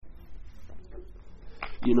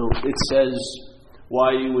it says, why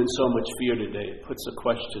are you in so much fear today? It puts a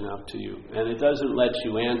question out to you. And it doesn't let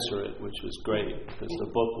you answer it, which was great, because the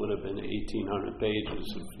book would have been 1,800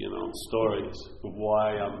 pages of, stories of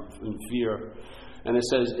why I'm in fear. And it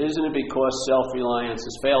says, isn't it because self-reliance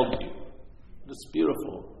has failed you? It's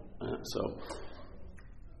beautiful. So,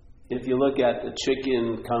 if you look at the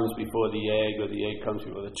chicken comes before the egg, or the egg comes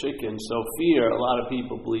before the chicken, so fear, a lot of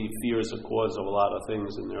people believe fear is the cause of a lot of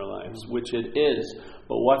things in their lives, which it is.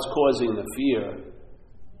 But what's causing the fear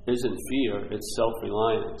isn't fear, it's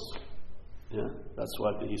self-reliance. Yeah, that's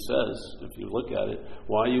what he says, if you look at it.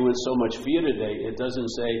 Why are you in so much fear today? It doesn't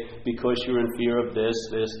say, because you're in fear of this,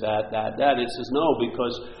 that. It says, no,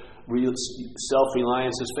 because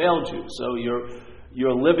self-reliance has failed you. So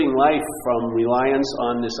you're living life from reliance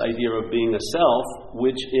on this idea of being a self,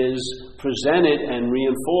 which is presented and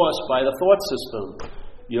reinforced by the thought system.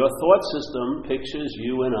 Your thought system pictures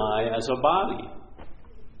you and I as a body.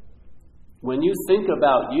 When you think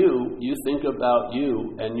about you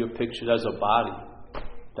and you're pictured as a body.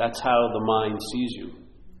 That's how the mind sees you.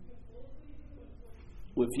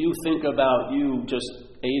 If you think about you just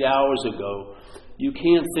 8 hours ago, you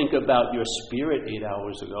can't think about your spirit 8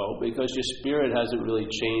 hours ago, because your spirit hasn't really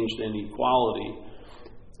changed any quality.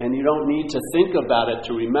 And you don't need to think about it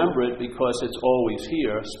to remember it, because it's always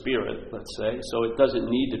here, spirit, let's say. So it doesn't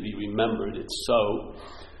need to be remembered, it's so.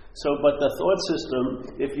 But the thought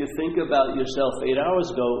system, if you think about yourself 8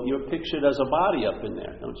 hours ago, you're pictured as a body up in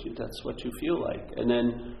there, don't you? That's what you feel like. And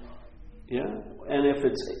then, and if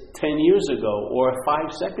it's 10 years ago or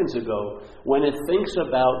 5 seconds ago, when it thinks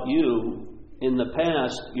about you in the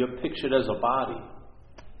past, you're pictured as a body.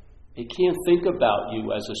 It can't think about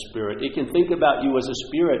you as a spirit. It can think about you as a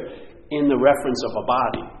spirit in the reference of a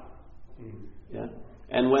body. Yeah?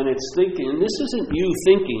 And when it's thinking, and this isn't you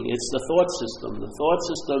thinking, it's the thought system. The thought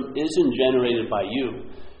system isn't generated by you.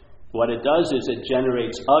 What it does is it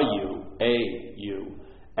generates a you,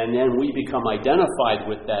 and then we become identified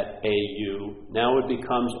with that a you. Now it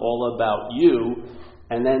becomes all about you,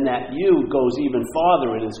 and then that you goes even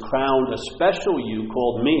farther and is crowned a special you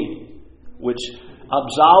called me, which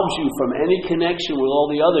absolves you from any connection with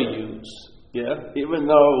all the other yous. Yeah? Even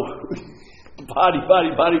though body,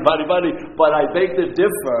 but I beg to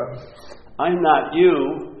differ. I'm not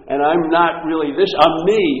you, and I'm not really this. I'm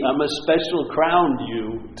me. I'm a special crowned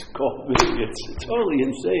you. It's called me. It's totally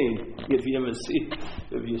insane if you see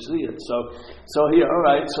it. So here, all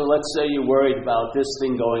right. So let's say you're worried about this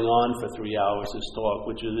thing going on for 3 hours, this talk,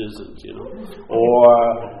 which it isn't,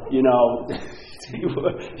 or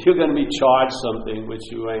you're going to be charged something which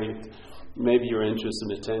you ain't. Maybe you're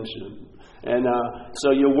interested in attention. And so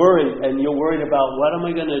you're worried about what am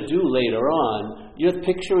I going to do later on. You're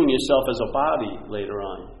picturing yourself as a body later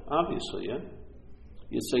on, obviously, yeah?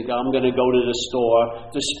 You think, I'm going to go to the store.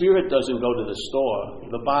 The spirit doesn't go to the store.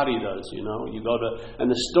 The body does, You go to, and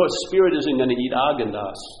the spirit isn't going to eat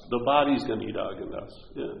Haagen-Dazs. The body's going to eat Haagen-Dazs,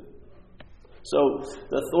 yeah. So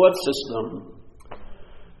the thought system,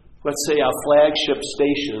 let's say our flagship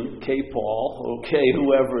station, K-Paul,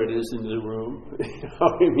 whoever it is in the room, you know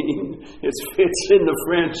what I mean? It's in the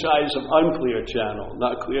franchise of Unclear Channel,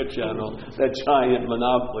 not Clear Channel, that giant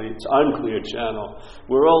monopoly. It's Unclear Channel.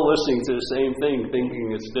 We're all listening to the same thing,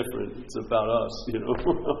 thinking it's different. It's about us,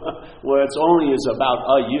 Where it's only is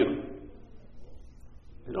about you.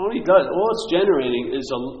 It only does. All it's generating is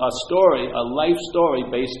a story, a life story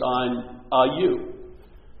based on you.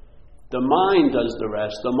 The mind does the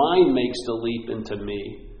rest. The mind makes the leap into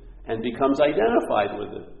me and becomes identified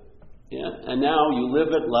with it. Yeah? And now you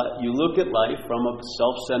look at life from a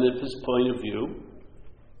self-centered point of view.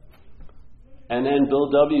 And then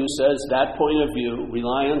Bill W. says that point of view,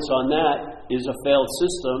 reliance on that, is a failed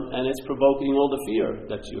system, and it's provoking all the fear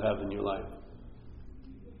that you have in your life.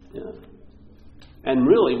 Yeah. And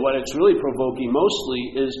really, what it's really provoking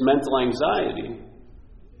mostly is mental anxiety.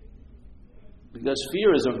 Because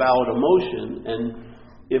fear is a valid emotion, and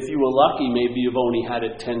if you were lucky, maybe you've only had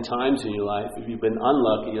it 10 times in your life. If you've been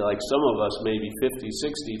unlucky, like some of us, maybe 50,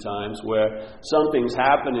 60 times, where something's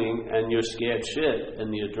happening and you're scared shit,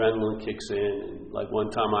 and the adrenaline kicks in. Like one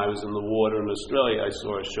time I was in the water in Australia, I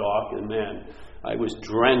saw a shark, and man, I was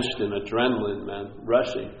drenched in adrenaline, man,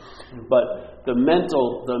 rushing. But the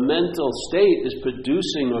mental state is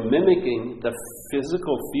producing or mimicking the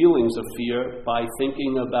physical feelings of fear by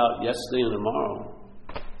thinking about yesterday and tomorrow.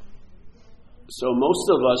 So most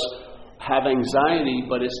of us have anxiety,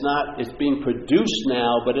 but it's being produced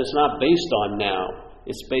now, but it's not based on now.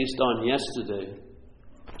 It's based on yesterday.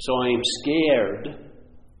 So I am scared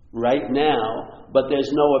right now, but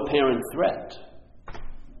there's no apparent threat.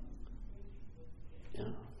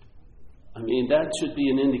 mean, that should be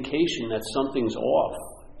an indication that something's off.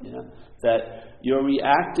 Yeah? That you're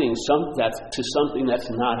reacting to something that's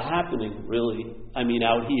not happening, really. I mean,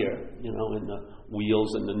 out here, in the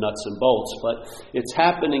wheels and the nuts and bolts. But it's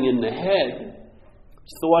happening in the head.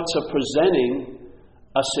 Thoughts are presenting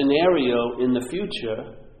a scenario in the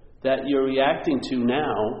future that you're reacting to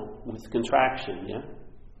now with contraction, yeah?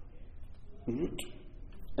 Mm-hmm.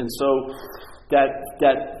 And so that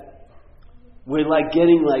we're like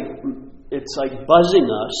getting it's like buzzing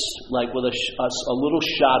us like with a little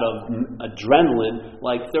shot of adrenaline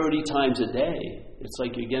like 30 times a day. It's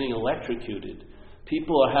like you're getting electrocuted.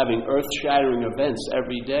 People are having earth-shattering events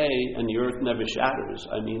every day, and the earth never shatters.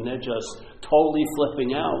 I mean, they're just totally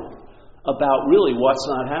flipping out about really what's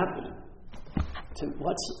not happening.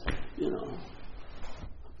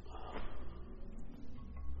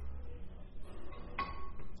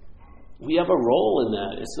 We have a role in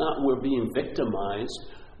that. It's not we're being victimized.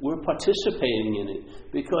 We're participating in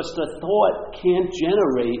it. Because the thought can't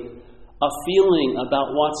generate a feeling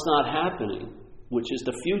about what's not happening, which is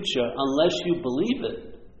the future, unless you believe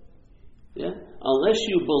it. Yeah? Unless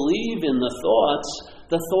you believe in the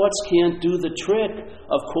thoughts can't do the trick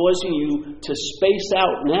of causing you to space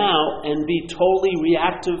out now and be totally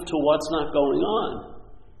reactive to what's not going on.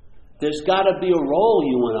 There's got to be a role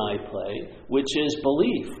you and I play, which is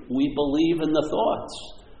belief. We believe in the thoughts.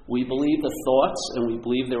 We believe the thoughts, and we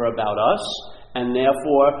believe they're about us, and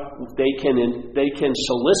therefore they can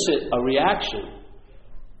solicit a reaction.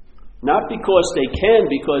 Not because they can,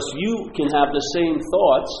 because you can have the same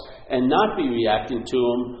thoughts and not be reacting to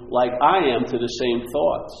them like I am to the same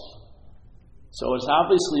thoughts. So it's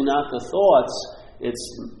obviously not the thoughts, it's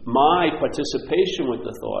my participation with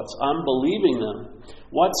the thoughts. I'm believing them.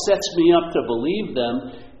 What sets me up to believe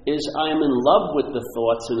them is I'm in love with the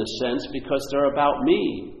thoughts in a sense because they're about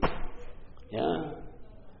me. Yeah?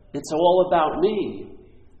 It's all about me.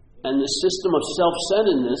 And the system of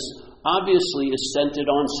self-centeredness obviously is centered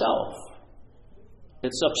on self.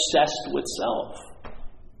 It's obsessed with self.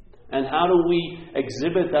 And how do we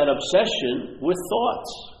exhibit that obsession? With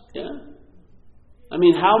thoughts. Yeah? I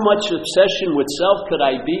mean, how much obsession with self could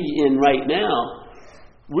I be in right now?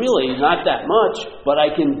 Really, not that much, but I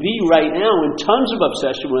can be right now in tons of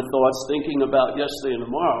obsession with thoughts, thinking about yesterday and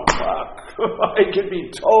tomorrow. Fuck. I could be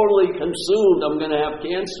totally consumed. I'm going to have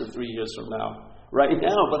cancer 3 years from now. Right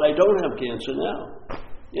now, but I don't have cancer now.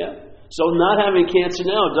 Yeah? So not having cancer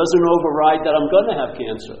now doesn't override that I'm going to have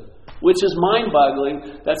cancer, which is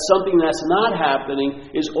mind-boggling that something that's not happening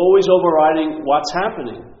is always overriding what's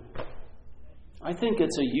happening. I think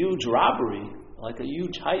it's a huge robbery, like a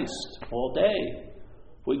huge heist all day.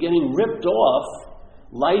 We're getting ripped off.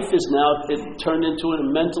 Life is now turned into a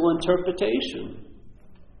mental interpretation.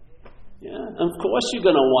 Yeah? And of course you're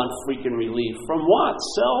going to want freaking relief. From what?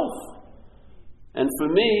 Self. And for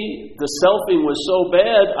me, the selfing was so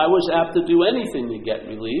bad, I was apt to do anything to get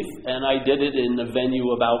relief, and I did it in the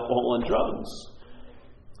venue of alcohol and drugs.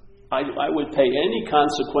 I would pay any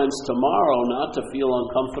consequence tomorrow not to feel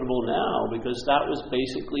uncomfortable now, because that was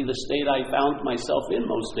basically the state I found myself in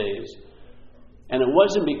most days. And it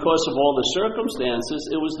wasn't because of all the circumstances,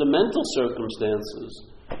 it was the mental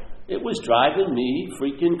circumstances. It was driving me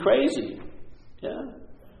freaking crazy. Yeah?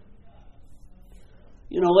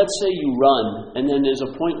 Let's say you run, and then there's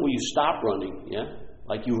a point where you stop running, yeah?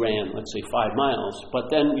 Like you ran, let's say 5 miles, but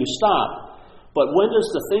then you stop. But when does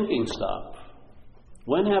the thinking stop?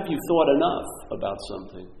 When have you thought enough about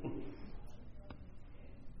something?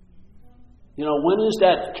 When is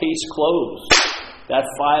that case closed? That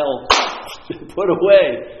file put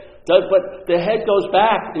away? But the head goes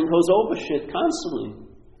back and goes over shit constantly.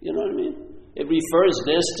 You know what I mean? It refers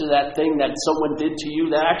this to that thing that someone did to you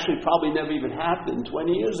that actually probably never even happened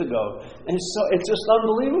 20 years ago. And so it's just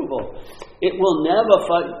unbelievable. It will never,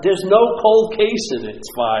 there's no cold case in its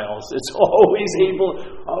files. It's always able,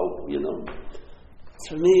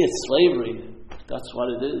 for me it's slavery. That's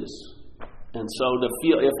what it is. And so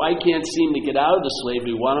if I can't seem to get out of the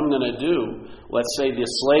slavery, what I'm going to do, let's say the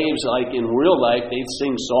slaves, like in real life, they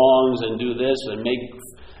sing songs and do this and make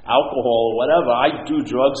alcohol or whatever. I do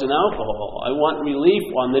drugs and alcohol. I want relief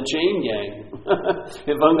on the chain gang.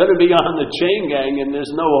 If I'm going to be on the chain gang and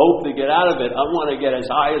there's no hope to get out of it, I want to get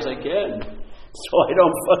as high as I can.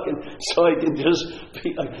 So I can just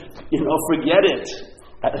forget it.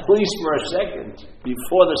 At least for a second,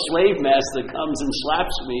 before the slave master comes and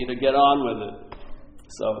slaps me to get on with it.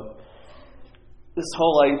 So, this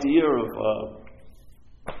whole idea of,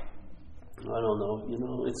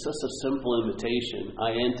 it's just a simple invitation.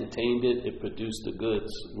 I entertained it, it produced the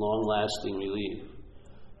goods, long-lasting relief.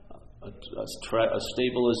 a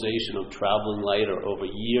stabilization of traveling lighter over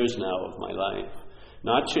years now of my life.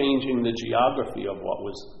 Not changing the geography of what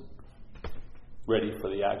was ready for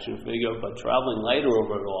the action figure, but traveling lighter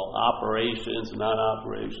over it all. Operations, not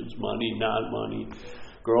operations, money, not money,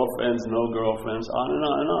 girlfriends, no girlfriends, on and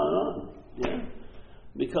on and on and on. Yeah?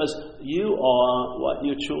 Because you are what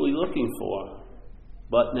you're truly looking for,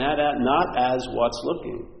 but not as what's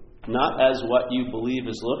looking, not as what you believe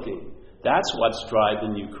is looking. That's what's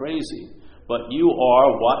driving you crazy. But you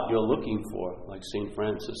are what you're looking for, like St.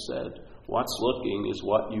 Francis said. What's looking is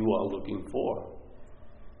what you are looking for.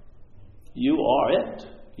 You are it.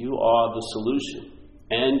 You are the solution.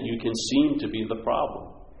 And you can seem to be the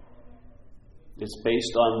problem. It's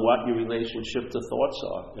based on what your relationship to thoughts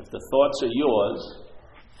are. If the thoughts are yours,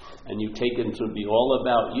 and you take it to be all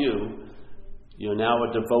about you, you're now a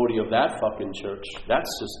devotee of that fucking church, that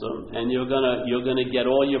system, and you're gonna get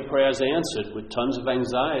all your prayers answered with tons of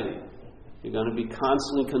anxiety. You're gonna be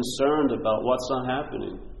constantly concerned about what's not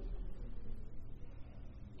happening.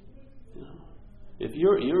 You know, if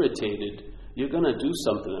you're irritated, you're gonna do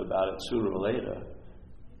something about it sooner or later.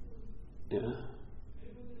 Yeah.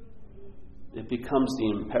 It becomes the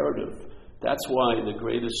imperative. That's why the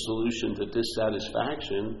greatest solution to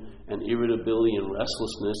dissatisfaction and irritability and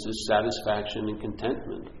restlessness is satisfaction and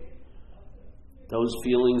contentment. Those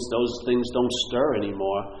feelings, those things don't stir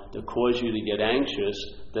anymore to cause you to get anxious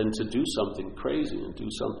than to do something crazy and do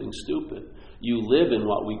something stupid. You live in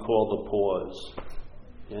what we call the pause.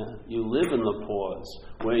 Yeah? You live in the pause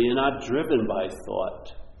where you're not driven by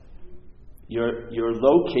thought. You're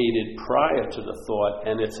located prior to the thought,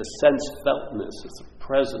 and it's a sense-feltness, it's a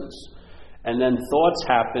presence. And then thoughts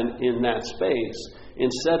happen in that space.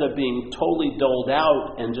 Instead of being totally doled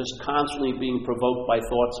out and just constantly being provoked by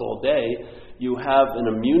thoughts all day, you have an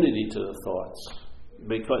immunity to the thoughts.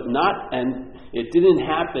 And it didn't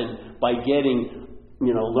happen by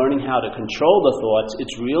learning how to control the thoughts.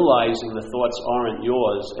 It's realizing the thoughts aren't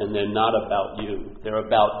yours and they're not about you. They're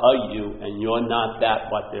about a you, and you're not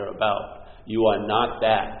that what they're about. You are not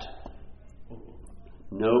that.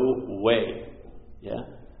 No way. Yeah?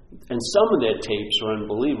 And some of their tapes are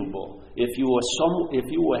unbelievable. If you were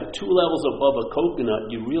 2 levels above a coconut,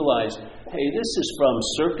 you realize, hey, this is from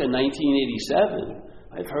circa 1987.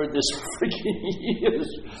 I've heard this for years.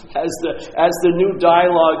 As the new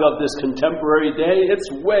dialogue of this contemporary day,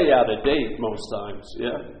 it's way out of date most times.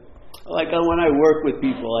 Yeah, like when I work with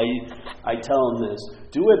people, I tell them this: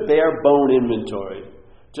 do a bare bone inventory.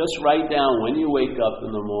 Just write down when you wake up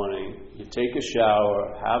in the morning, you take a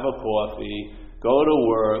shower, have a coffee, go to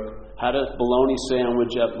work, had a bologna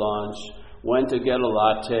sandwich at lunch, went to get a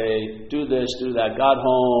latte, do this, do that, got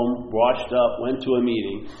home, washed up, went to a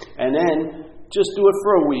meeting, and then just do it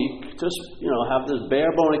for a week. Just, have this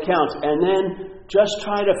bare bone account, and then just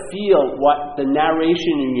try to feel what the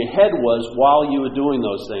narration in your head was while you were doing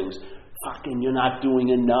those things. Fucking, you're not doing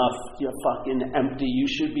enough. You're fucking empty. You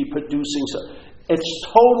should be producing. It's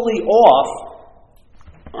totally off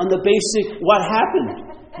on the basic what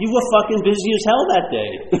happened. You were fucking busy as hell that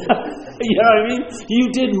day. You know what I mean?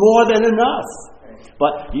 You did more than enough.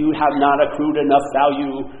 But you have not accrued enough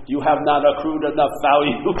value. You have not accrued enough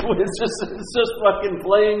value. It's just fucking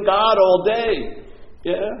playing God all day.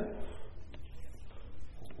 Yeah?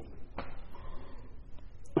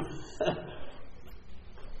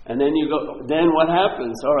 And then then what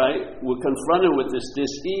happens? All right, we're confronted with this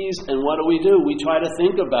dis-ease, and what do? We try to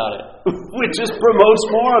think about it, which just promotes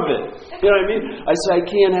more of it. You know what I mean? I say, I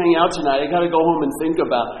can't hang out tonight. I got to go home and think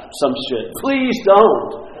about some shit. Please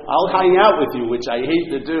don't. I'll hang out with you, which I hate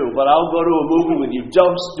to do, but I'll go to a movie with you.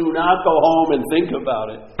 Just do not go home and think about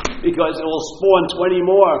it, because it will spawn 20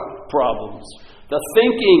 more problems. The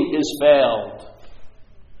thinking is failed.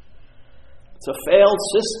 It's a failed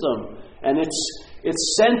system, and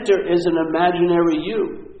its center is an imaginary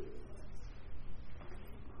you.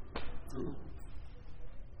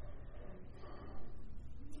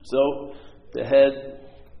 So the head,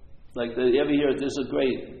 you ever hear? There's a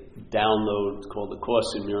great download called The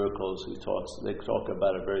Course in Miracles. They talk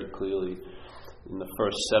about it very clearly in the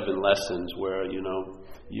first 7 lessons, where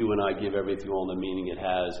you and I give everything all the meaning it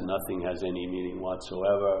has. Nothing has any meaning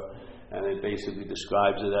whatsoever. And it basically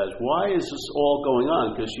describes it as, why is this all going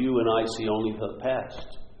on? Because you and I see only the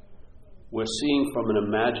past. We're seeing from an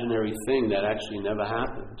imaginary thing that actually never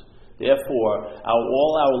happened. Therefore,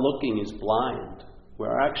 all our looking is blind.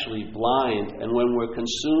 We're actually blind, and when we're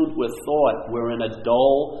consumed with thought, we're in a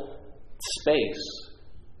dull space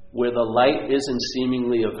where the light isn't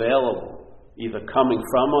seemingly available, either coming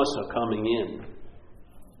from us or coming in.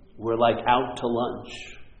 We're like out to lunch,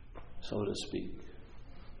 so to speak.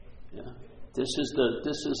 Yeah. This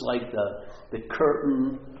is like the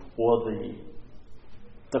curtain or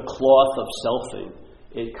the cloth of selfing.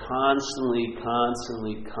 It constantly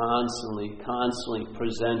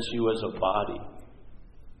presents you as a body.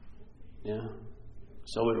 Yeah.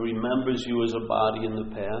 So it remembers you as a body in the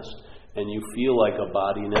past, and you feel like a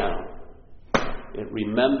body now. It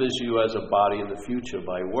remembers you as a body in the future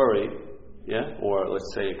by worry, yeah, or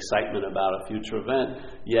let's say excitement about a future event.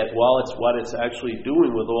 Yet what it's actually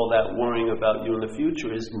doing with all that worrying about you in the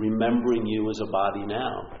future is remembering you as a body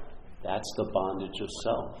now. That's the bondage of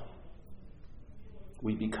self.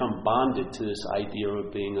 We become bonded to this idea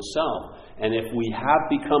of being a self. And if we have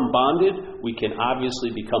become bonded, we can obviously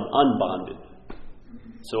become unbonded.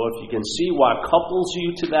 So if you can see what couples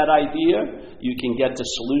you to that idea, you can get the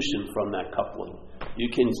solution from that coupling. You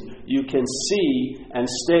can see and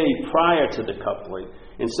stay prior to the coupling.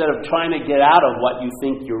 Instead of trying to get out of what you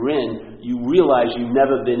think you're in, you realize you've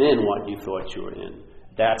never been in what you thought you were in.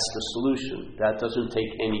 That's the solution. That doesn't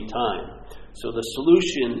take any time. So the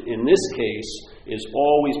solution in this case is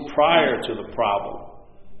always prior to the problem.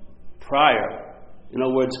 Prior. In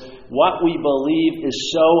other words, what we believe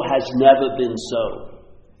is so has never been so.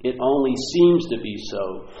 It only seems to be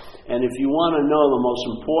so. And if you want to know the most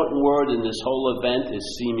important word in this whole event is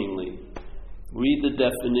seemingly. Read the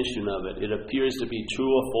definition of it. It appears to be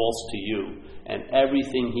true or false to you. And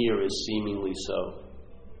everything here is seemingly so.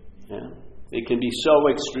 Yeah? It can be so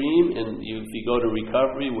extreme, and if you go to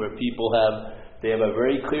recovery where people have a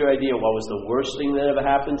very clear idea what was the worst thing that ever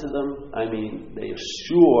happened to them. I mean, they are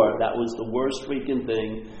sure that was the worst freaking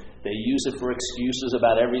thing. They use it for excuses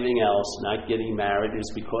about everything else. Not getting married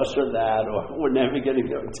is because of that, or we're never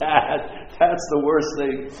getting to dad. That's the worst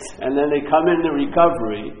thing. And then they come into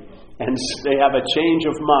recovery, and they have a change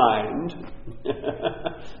of mind.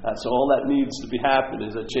 That's all that needs to be happen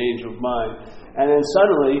is a change of mind. And then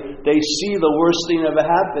suddenly they see the worst thing that ever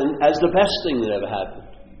happened as the best thing that ever happened.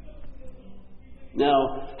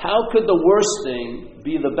 Now, how could the worst thing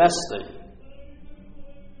be the best thing?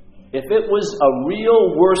 If it was a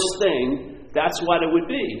real worst thing, that's what it would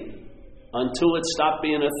be. Until it stopped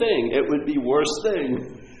being a thing, it would be worst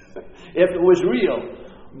thing. If it was real.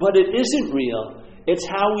 But it isn't real. It's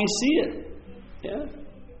how we see it. Yeah?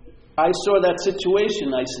 I saw that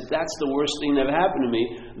situation. I said, that's the worst thing that ever happened to me.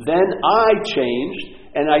 Then I changed,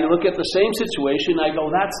 and I look at the same situation, I go,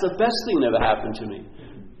 that's the best thing that ever happened to me.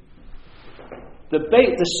 The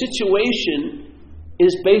situation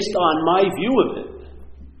is based on my view of it.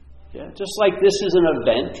 Yeah? Just like this is an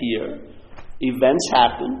event here. Events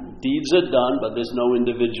happen, deeds are done, but there's no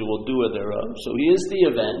individual doer thereof. So here's the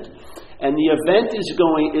event. And the event isn't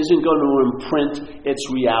going to imprint its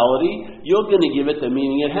reality. You're going to give it the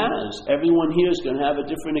meaning it has. Everyone here is going to have a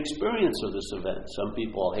different experience of this event. Some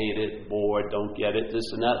people hate it, bored, don't get it, this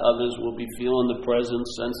and that. Others will be feeling the presence,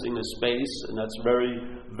 sensing the space, and that's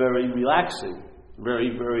very, very relaxing,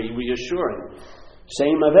 very, very reassuring.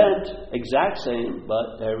 Same event, exact same,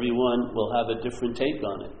 but everyone will have a different take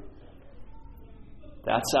on it.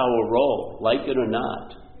 That's our role, like it or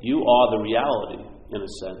not. You are the reality, in a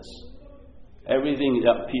sense. Everything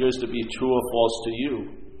that appears to be true or false to you.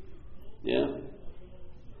 Yeah?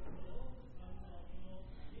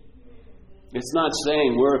 It's not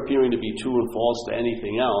saying we're appearing to be true and false to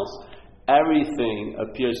anything else. Everything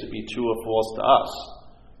appears to be true or false to us.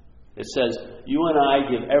 It says, you and I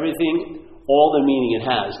give everything all the meaning it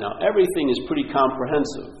has. Now, everything is pretty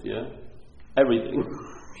comprehensive, yeah? Everything.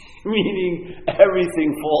 Meaning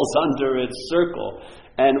everything falls under its circle.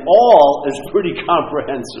 And all is pretty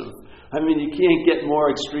comprehensive. I mean, you can't get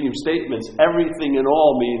more extreme statements. Everything and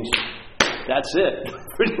all means that's it,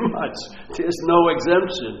 pretty much. There's no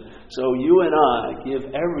exemption. So you and I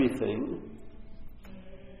give everything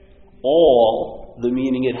all the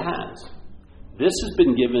meaning it has. This has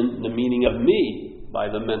been given the meaning of me by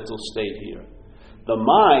the mental state here. The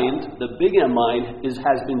mind, the big M mind,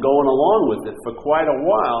 has been going along with it for quite a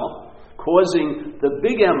while, causing the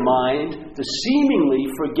big M mind to seemingly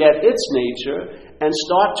forget its nature and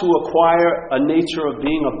start to acquire a nature of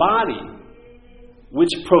being a body,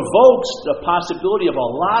 which provokes the possibility of a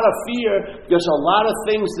lot of fear, because a lot of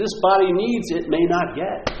things this body needs it may not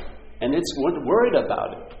get. And it's worried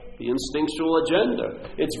about it. The instinctual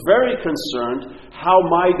agenda. It's very concerned how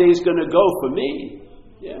my day's going to go for me.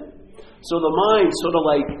 Yeah? So the mind, sort of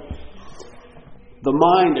like the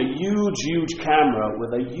mind, a huge camera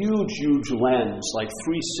with a huge lens, like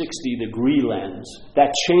 360-degree lens,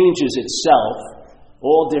 that changes itself,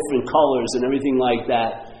 all different colors and everything like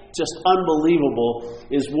that. just unbelievable,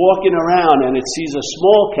 is walking around and it sees a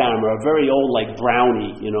small camera, a very old like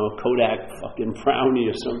Brownie, Kodak fucking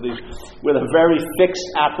Brownie or something, with a very fixed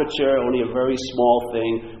aperture, only a very small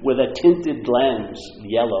thing, with a tinted lens,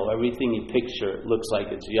 yellow. Everything you picture looks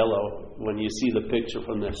like it's yellow when you see the picture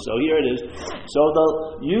from this. So here it is. So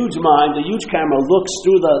the huge camera looks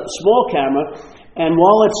through the small camera, and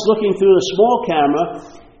while it's looking through the small camera,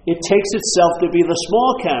 it takes itself to be the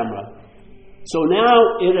small camera. So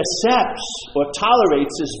now it accepts or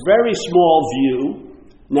tolerates this very small view.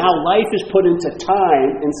 Now life is put into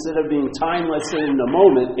time. Instead of being timeless in the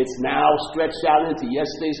moment, it's now stretched out into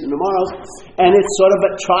yesterdays and tomorrows. And it sort of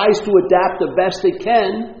tries to adapt the best it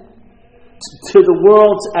can to the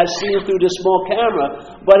world as seen through this small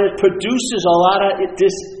camera. But it produces a lot of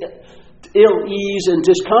ill-ease and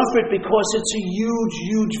discomfort because it's a huge,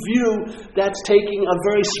 huge view that's taking a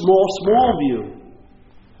very small view.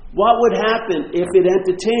 What would happen if it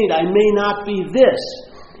entertained, I may not be this?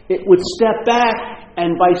 It would step back,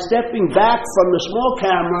 and by stepping back from the small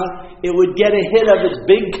camera, it would get a hit of its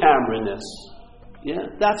big camera-ness. Yeah,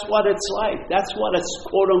 that's what it's like. That's what a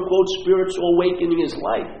quote-unquote spiritual awakening is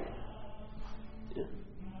like. Yeah.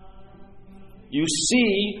 You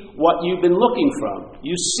see what you've been looking from.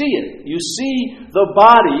 You see it. You see the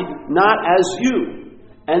body not as you.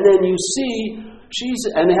 And then you see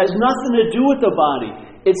Jesus, and it has nothing to do with the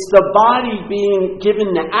body. It's the body being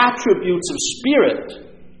given the attributes of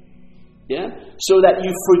spirit. Yeah? So that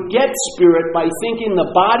you forget spirit by thinking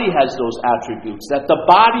the body has those attributes. That the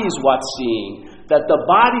body's what's seeing. That the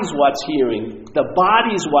body's what's hearing. The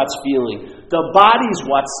body's what's feeling. The body's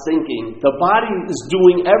what's thinking. The body is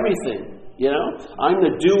doing everything. I'm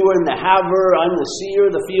the doer and the haver. I'm the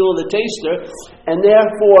seer, the feeler, the taster. And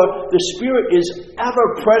therefore, the spirit is ever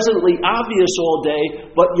presently obvious all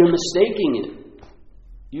day, but you're mistaking it.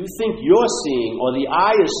 You think you're seeing, or the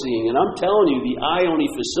eye is seeing, and I'm telling you, the eye only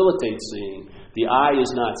facilitates seeing. The eye is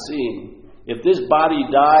not seeing. If this body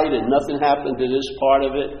died and nothing happened to this part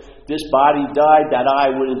of it, this body died, that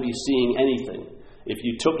eye wouldn't be seeing anything. If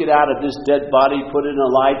you took it out of this dead body, put it in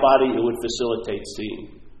a live body, it would facilitate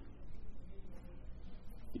seeing.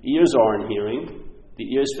 The ears aren't hearing. The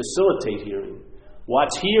ears facilitate hearing.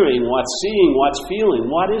 What's hearing, what's seeing, what's feeling,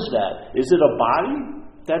 what is that? Is it a body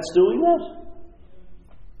that's doing that?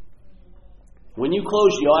 When you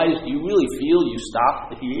close your eyes, do you really feel you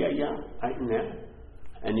stop here, right in there?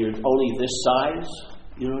 And you're only this size?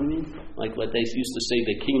 You know what I mean? Like what they used to say,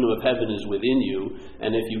 the kingdom of heaven is within you.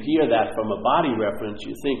 And if you hear that from a body reference,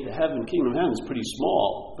 you think the kingdom of heaven is pretty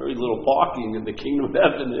small. Very little parking in the kingdom of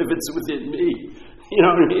heaven if it's within me. You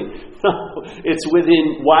know what I mean? No, it's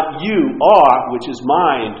within what you are, which is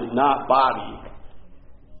mind, not body.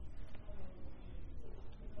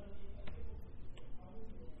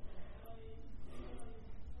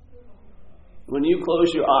 When you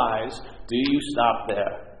close your eyes, do you stop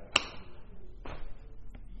there?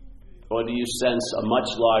 Or do you sense a much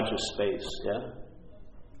larger space? Yeah?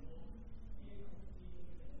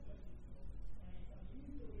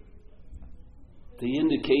 The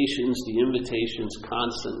indications, the invitations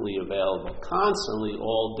constantly available, constantly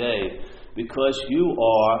all day, because you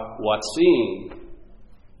are what's seeing.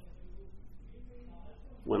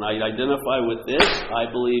 When I identify with this, I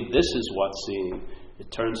believe this is what's seeing. It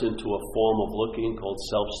turns into a form of looking called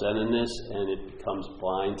self-centeredness, and it becomes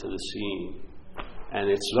blind to the seeing. And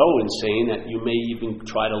it's so insane that you may even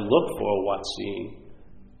try to look for what's seeing.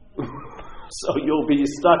 So you'll be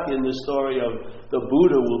stuck in the story of the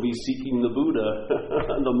Buddha will be seeking the Buddha.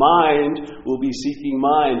 The mind will be seeking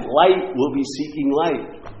mind. Light will be seeking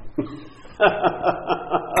light.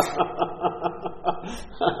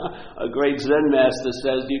 A great Zen master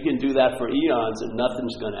says you can do that for eons and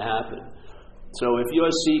nothing's going to happen. So if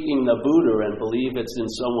you're seeking the Buddha and believe it's in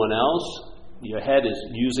someone else, your head is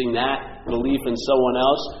using that belief in someone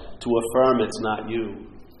else to affirm it's not you.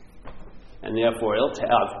 And therefore it'll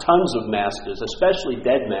have tons of masters, especially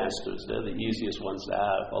dead masters. They're the easiest ones to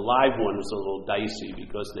have. A live one is a little dicey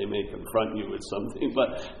because they may confront you with something.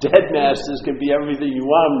 But dead masters can be everything you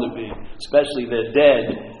want them to be, especially they're dead.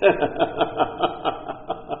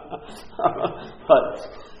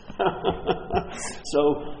 So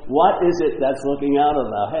what is it that's looking out of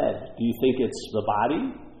our head? Do you think it's the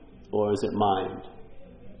body or is it mind?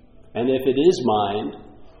 And if it is mind,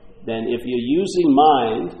 then if you're using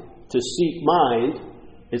mind to seek mind,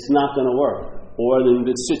 it's not going to work. Or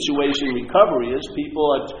the situation recovery is people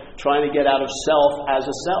are trying to get out of self as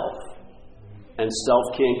a self. And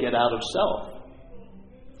self can't get out of self.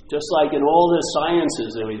 Just like in all the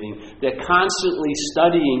sciences and everything, they're constantly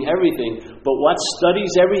studying everything, but what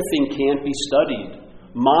studies everything can't be studied.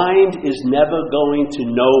 Mind is never going to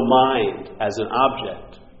know mind as an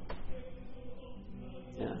object.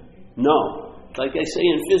 Yeah? No. Like they say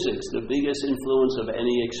in physics, the biggest influence of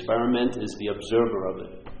any experiment is the observer of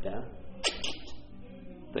it. Yeah?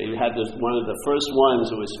 They had this, one of the first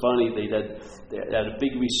ones, it was funny, they had a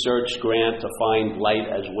big research grant to find light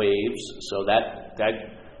as waves, so that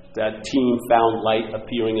team found light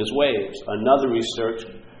appearing as waves. Another research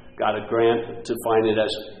got a grant to find it as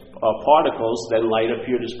particles, then light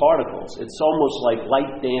appeared as particles. It's almost like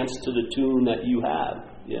light dance to the tune that you have.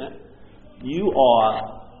 Yeah? You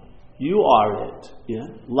are it. Yeah?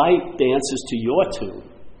 Light dances to your tune.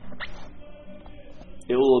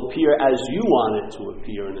 It will appear as you want it to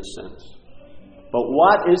appear, in a sense. But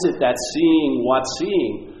what is it that's seeing what's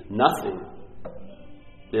seeing? Nothing.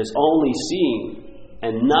 There's only seeing,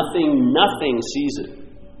 and nothing sees it.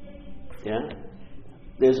 Yeah?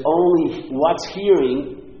 There's only what's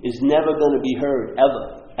hearing is never going to be heard,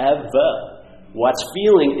 ever. What's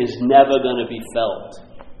feeling is never going to be felt.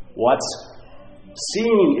 What's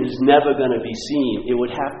seeing is never going to be seen. It would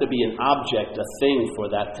have to be an object, a thing, for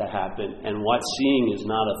that to happen. And what's seeing is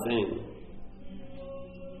not a thing.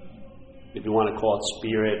 If you want to call it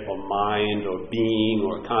spirit or mind or being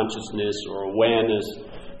or consciousness or awareness,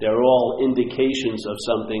 they're all indications of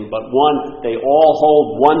something. But they all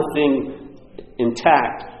hold one thing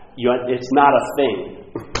intact. It's not a thing.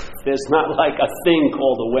 There's not like a thing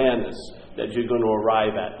called awareness that you're going to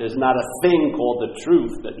arrive at. There's not a thing called the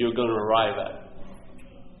truth that you're going to arrive at.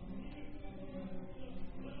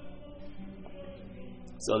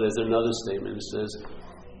 So there's another statement. It says,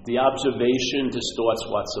 the observation distorts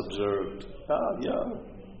what's observed. Oh,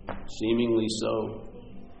 yeah. Seemingly so.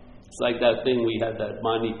 It's like that thing we had, that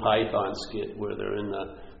Monty Python skit where they're in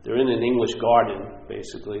an English garden,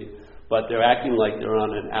 basically, but they're acting like they're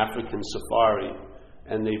on an African safari,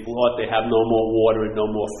 and they have no more water and no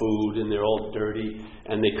more food, and they're all dirty,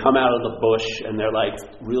 and they come out of the bush, and they're like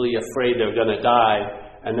really afraid they're going to die,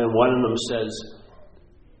 and then one of them says,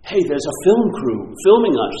 hey, there's a film crew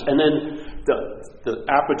filming us. And then the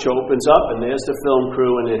aperture opens up, and there's the film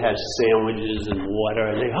crew, and it has sandwiches and water,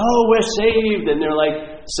 and we're saved, and they're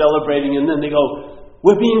like celebrating, and then they go,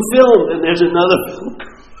 we're being filmed, and there's another film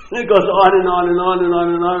crew. And it goes on and on and on and on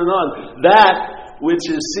and on and on. That which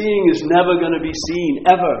is seeing is never going to be seen,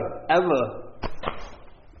 ever.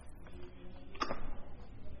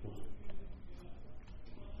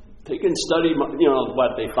 They can study,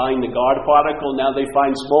 they find the God particle, now they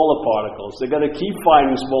find smaller particles. They're going to keep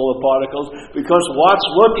finding smaller particles because what's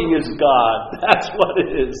looking is God. That's what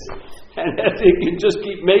it is. And they can just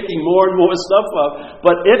keep making more and more stuff up,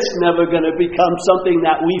 but it's never going to become something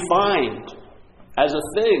that we find as a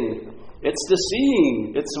thing. It's the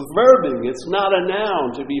seeing. It's a verbing. It's not a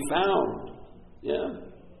noun to be found. Yeah.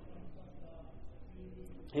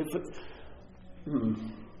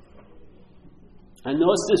 And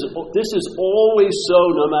notice this is always so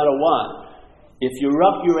no matter what. If you're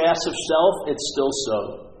up your ass of self, it's still so.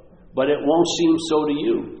 But it won't seem so to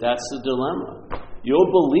you. That's the dilemma.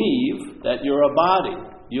 You'll believe that you're a body.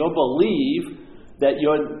 You'll believe that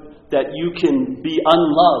you can be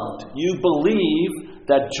unloved. You believe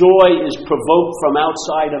that joy is provoked from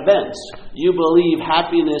outside events. You believe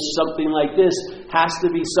happiness, something like this, has to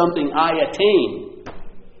be something I attain.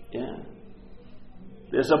 Yeah.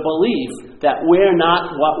 There's a belief that we're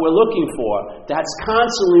not what we're looking for. That's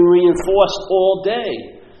constantly reinforced all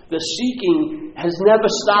day. The seeking has never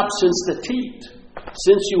stopped since the teat.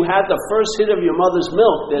 Since you had the first hit of your mother's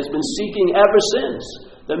milk, there's been seeking ever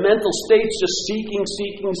since. The mental state's just seeking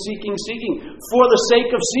for the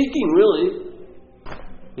sake of seeking, really.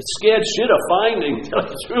 It's scared shit of finding, to tell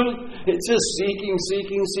the truth. It's just seeking.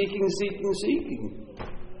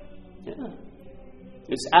 Yeah.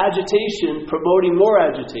 It's agitation promoting more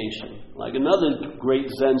agitation. Like another great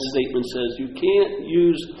Zen statement says, you can't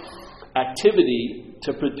use activity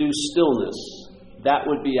to produce stillness. That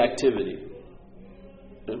would be activity.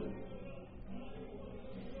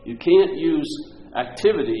 You can't use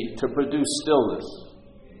activity to produce stillness.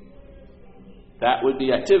 That would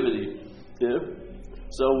be activity. Yeah?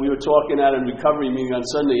 So we were talking at a recovery meeting on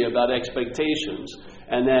Sunday about expectations.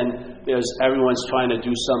 And then everyone's trying to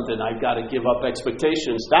do something. I've got to give up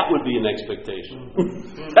expectations. That would be an expectation.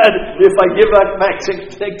 If I give up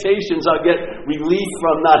expectations, I'll get relief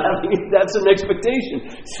from not having it. That's an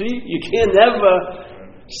expectation. See,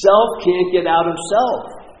 self can't get out of self.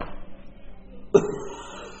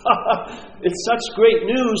 It's such great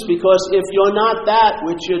news, because if you're not that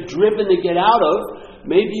which you're driven to get out of,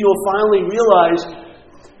 maybe you'll finally realize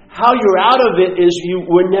how you're out of it is you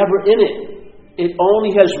were never in it. it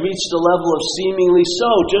only has reached the level of seemingly so,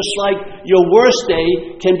 just like your worst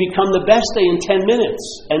day can become the best day in 10 minutes,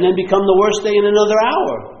 and then become the worst day in another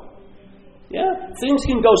hour. Yeah? Things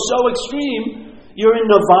can go so extreme. You're in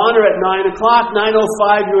nirvana at 9 o'clock,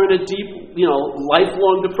 9:05 you're in a deep,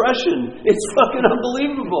 lifelong depression. It's fucking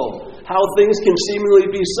unbelievable how things can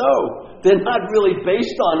seemingly be so. They're not really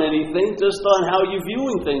based on anything, just on how you're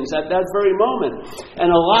viewing things at that very moment.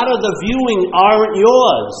 And a lot of the viewing aren't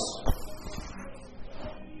yours.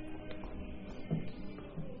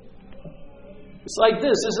 It's like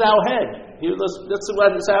this is our head. That's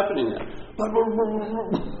what is happening there.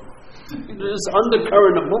 There's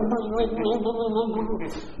undercurrent of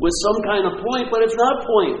with some kind of point, but it's not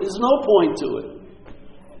point. There's no point to it.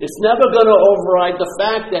 It's never going to override the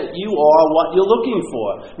fact that you are what you're looking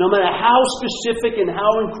for. No matter how specific and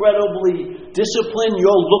how incredibly disciplined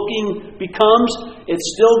your looking becomes, it's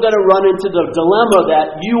still going to run into the dilemma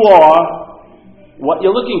that you are what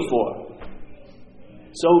you're looking for.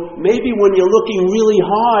 So maybe when you're looking really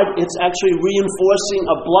hard, it's actually reinforcing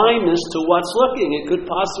a blindness to what's looking. It could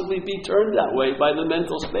possibly be turned that way by the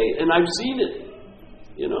mental state. And I've seen it,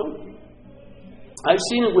 I've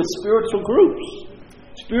seen it with spiritual groups.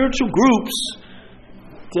 Spiritual groups,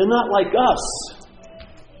 they're not like us.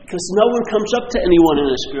 Because no one comes up to anyone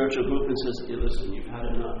in a spiritual group and says, hey, listen, you've had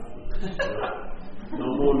enough. No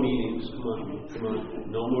more meetings. Come on.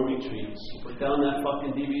 No more retreats. Put down that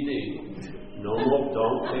fucking DVD. No more.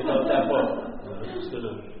 Don't pick up that book. I'm just going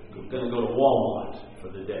to go to Walmart for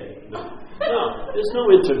the day. No, there's no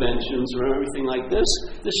interventions or everything like this.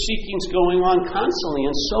 The seeking's going on constantly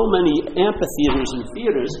in so many amphitheaters and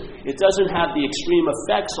theaters. It doesn't have the extreme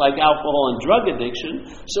effects like alcohol and drug addiction,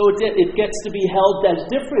 so it gets to be held as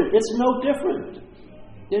different. It's no different.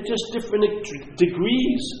 They're just different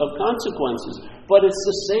degrees of consequences. But it's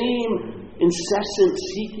the same incessant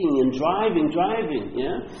seeking and driving,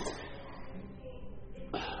 yeah?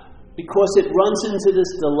 Because it runs into this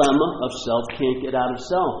dilemma of self can't get out of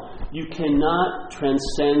self. You cannot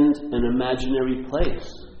transcend an imaginary place.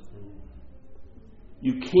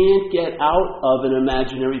 You can't get out of an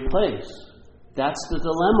imaginary place. That's the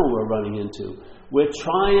dilemma we're running into. We're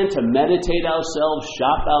trying to meditate ourselves,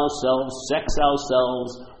 shop ourselves, sex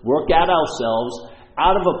ourselves, work at ourselves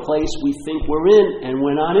out of a place we think we're in, and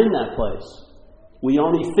we're not in that place. We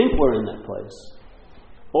only think we're in that place.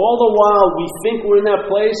 All the while we think we're in that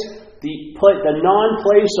place, the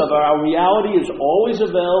non-place of our reality is always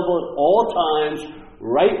available at all times,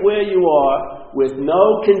 right where you are, with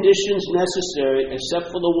no conditions necessary except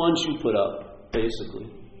for the ones you put up, basically.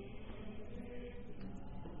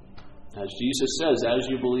 As Jesus says, as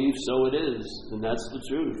you believe, so it is. And that's the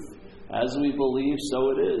truth. As we believe,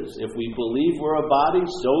 so it is. If we believe we're a body,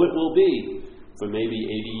 so it will be. For maybe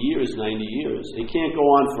 80 years, 90 years. It can't go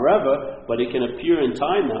on forever, but it can appear in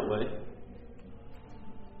time that way.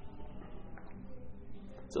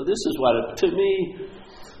 So this is what, to me,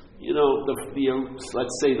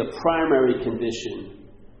 let's say the primary condition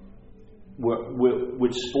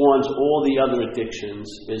which spawns all the other addictions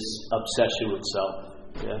is obsession with self.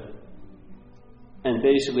 Yeah? And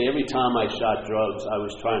basically, every time I shot drugs, I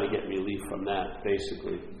was trying to get relief from that,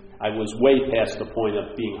 basically. I was way past the point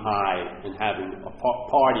of being high and having a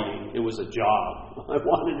partying. It was a job. I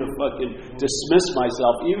wanted to fucking dismiss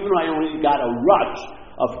myself. Even when I only got a rush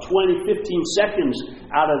of 20, 15 seconds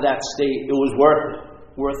out of that state, it was worth it.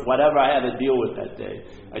 Worth whatever I had to deal with that day.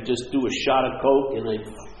 I just do a shot of coke and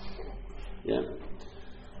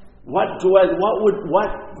What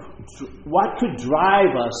could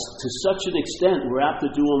drive us to such an extent we're apt to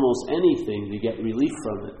do almost anything to get relief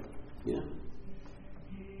from it? Yeah.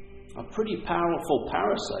 A pretty powerful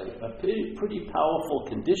parasite, a pretty powerful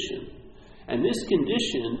condition. And this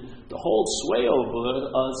condition, to hold sway over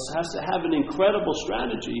us, has to have an incredible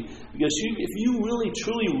strategy, because if you really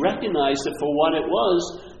truly recognize it for what it was,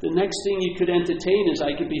 the next thing you could entertain is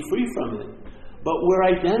I could be free from it. But we're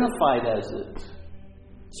identified as it.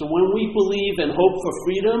 So when we believe and hope for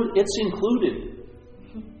freedom, it's included.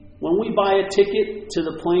 When we buy a ticket to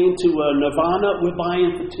the plane to Nirvana, we're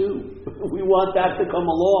buying for two. We want that to come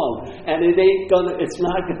along. And if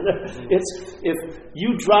you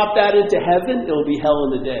drop that into heaven, it'll be hell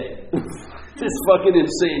in the day. This fucking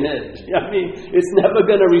insane edge. I mean, it's never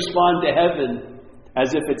going to respond to heaven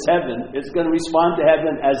as if it's heaven. It's going to respond to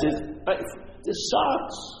heaven as if this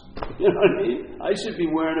sucks. You know what I mean? I should be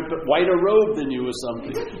wearing a bit whiter robe than you or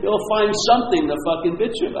something. You'll find something to fucking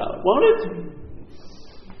bitch about, won't it?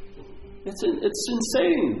 It's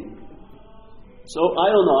insane. So, I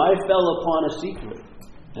don't know, I fell upon a secret.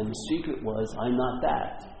 And the secret was, I'm not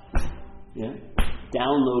that. Yeah?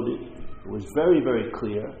 Downloaded. It was very, very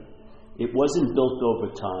clear. It wasn't built over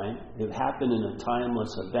time. It happened in a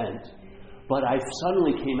timeless event. But I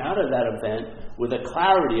suddenly came out of that event with a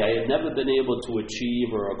clarity I had never been able to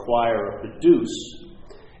achieve or acquire or produce.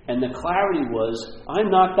 And the clarity was, I'm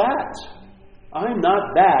not that. I'm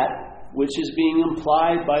not that which is being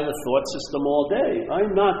implied by the thought system all day.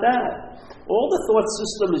 I'm not that. All the thought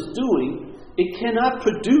system is doing, it cannot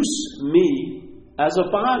produce me as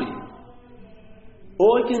a body.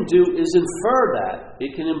 All it can do is infer that.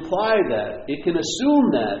 It can imply that. It can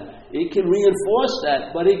assume that. It can reinforce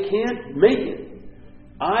that, but it can't make it.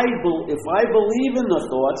 If I believe in the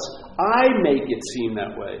thoughts, I make it seem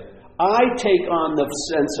that way. I take on the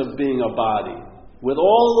sense of being a body, with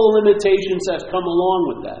all the limitations that come along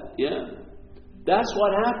with that. Yeah? That's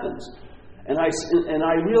what happens. And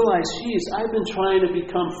I realize, geez, I've been trying to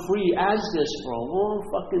become free as this for a long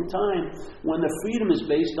fucking time, when the freedom is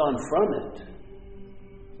based on from it.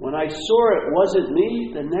 When I saw it wasn't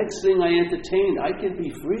me, the next thing I entertained, I could be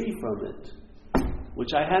free from it.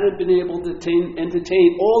 Which I hadn't been able to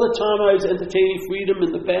entertain. All the time I was entertaining freedom in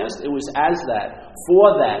the past, it was as that,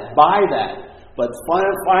 for that, by that. But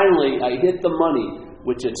finally, I hit the money,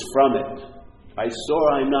 which it's from it. I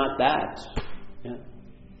saw I'm not that. Yeah.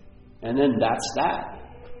 And then that's that.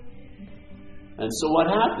 And so what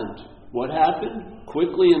happened? What happened?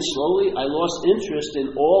 Quickly and slowly, I lost interest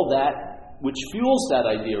in all that which fuels that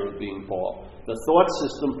idea of being Paul. The thought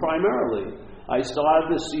system primarily. I started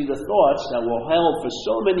to see the thoughts that were held for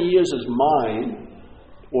so many years as mine,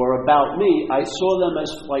 or about me, I saw them as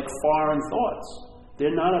like foreign thoughts.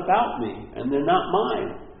 They're not about me, and they're not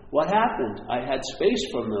mine. What happened? I had space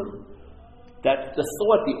from them. That the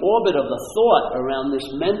thought, the orbit of the thought around this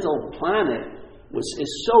mental planet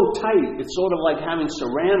is so tight, it's sort of like having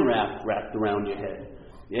saran wrap wrapped around your head.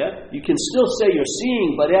 Yeah? You can still say you're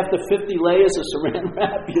seeing, but after 50 layers of saran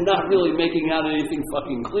wrap, you're not really making out anything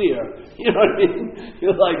fucking clear. You know what I mean?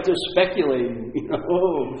 You're like just speculating, you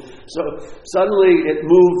know. So suddenly it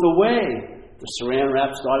moved away. The saran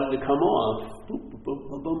wrap started to come off. Boom, boom,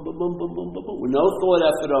 boom, boom, boom, boom, boom, boom, boom. With no thought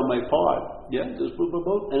effort on my part. Yeah, just boom, boom,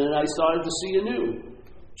 boom. And then I started to see anew.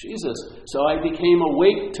 Jesus. So I became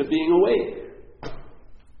awake to being awake.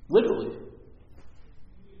 Literally.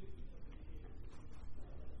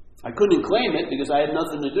 I couldn't claim it because I had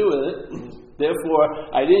nothing to do with it.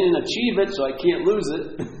 Therefore, I didn't achieve it, so I can't lose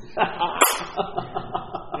it.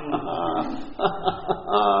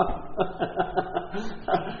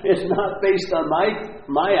 It's not based on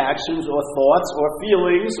my actions or thoughts or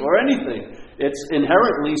feelings or anything. It's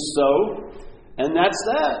inherently so, and that's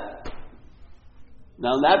that.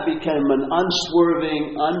 Now that became an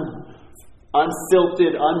unswerving,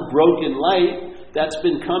 unfiltered, unbroken light that's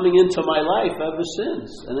been coming into my life ever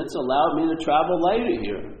since. And it's allowed me to travel lighter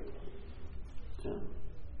here. Yeah.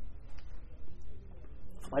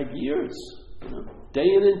 Like years. You know, day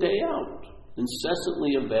in and day out.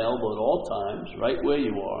 Incessantly available at all times, right where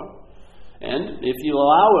you are. And if you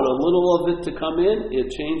allow it, a little of it to come in,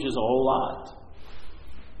 it changes a whole lot.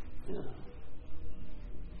 Yeah.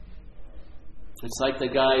 It's like the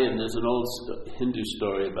guy, and there's an old Hindu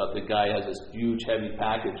story about the guy has this huge heavy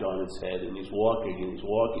package on his head, and he's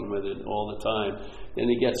walking with it all the time. Then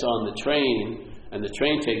he gets on the train, and the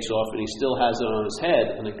train takes off, and he still has it on his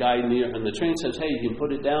head, and the train says, "Hey, you can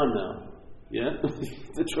put it down now." Yeah?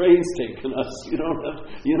 The train's taking us.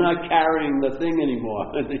 You're not carrying the thing anymore.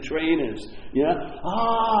 The train is. Yeah?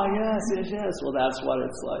 Yes. Well, that's what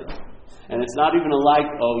it's like. And it's not even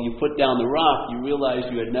you put down the rock, you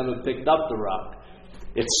realize you had never picked up the rock.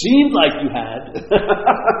 It seemed like you had.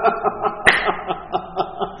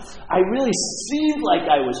 I really seemed like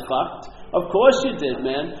I was fucked. Of course you did,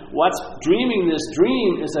 man. What's dreaming this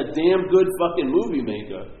dream is a damn good fucking movie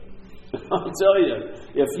maker. I'll tell you,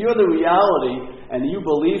 if you're the reality and you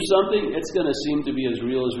believe something, it's going to seem to be as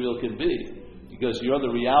real can be. Because you're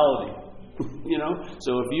the reality.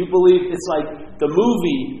 So if you believe, it's like the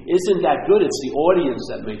movie isn't that good, it's the audience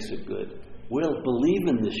that makes it good. We'll believe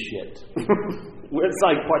in this shit. It's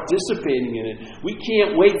like participating in it. We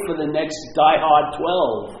can't wait for the next Die Hard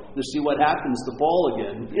 12 to see what happens to Paul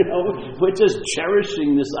again. We're just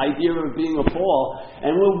cherishing this idea of being a Paul,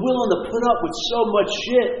 and we're willing to put up with so much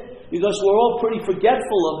shit because we're all pretty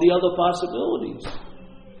forgetful of the other possibilities.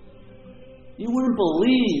 You wouldn't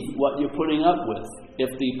believe what you're putting up with if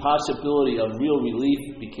the possibility of real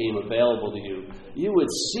relief became available to you. You would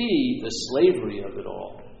see the slavery of it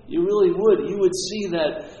all. You really would. You would see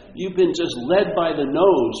that you've been just led by the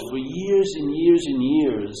nose for years and years and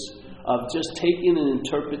years of just taking an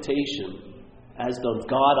interpretation as the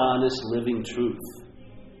God-honest living truth.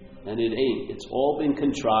 And it ain't. It's all been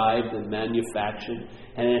contrived and manufactured,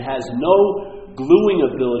 and it has no gluing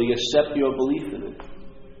ability except your belief in it.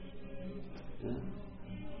 Yeah.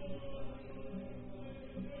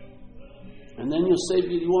 And then you'll say,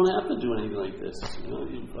 you won't have to do anything like this.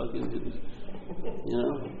 You fucking,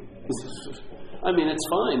 I mean, it's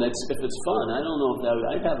fine. If it's fun. I don't know if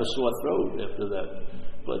I'd have a sore throat after that.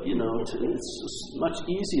 But, it's much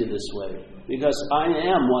easier this way. Because I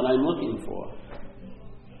am what I'm looking for.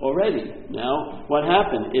 Already. Now, what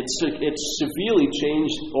happened? It severely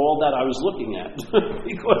changed all that I was looking at.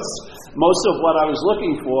 Because most of what I was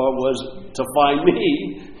looking for was to find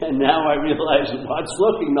me, and now I realize what's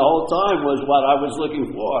looking the whole time was what I was looking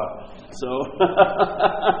for. So,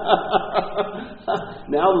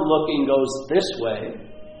 now the looking goes this way,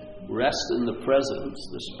 rest in the presence,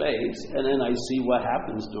 the space, and then I see what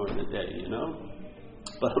happens during the day,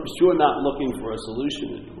 But I'm sure not looking for a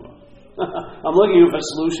solution anymore. I'm looking for a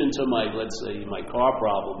solution to let's say, my car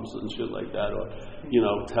problems and shit like that, or,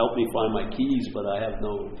 to help me find my keys, but I have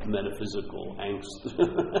no metaphysical angst.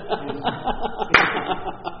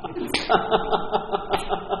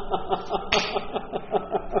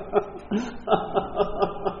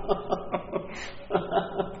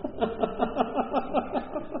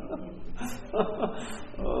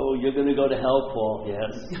 Oh, you're going to go to hell, Paul.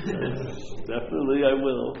 Yes, definitely I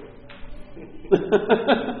will.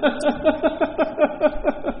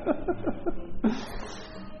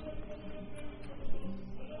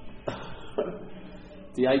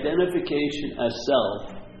 The identification as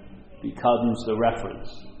self becomes the reference.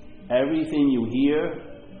 Everything you hear,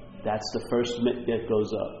 that's the first that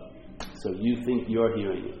goes up. So you think you're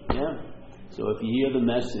hearing it. Yeah? So if you hear the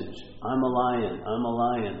message, I'm a lion, I'm a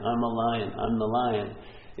lion, I'm a lion, I'm the lion,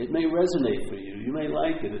 it may resonate for you. You may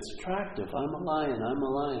like it. It's attractive. I'm a lion, I'm a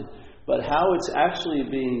lion. But how it's actually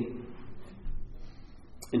being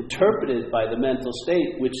interpreted by the mental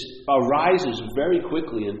state, which arises very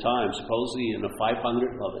quickly in time, supposedly in a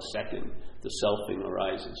 500th of a second, the self-thing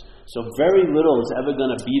arises. So very little is ever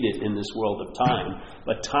going to beat it in this world of time,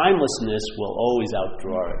 but timelessness will always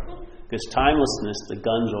outdraw it. Because timelessness, the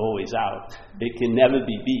gun's always out. It can never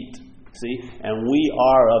be beat. See? And we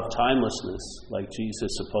are of timelessness, like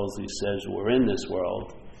Jesus supposedly says, we're in this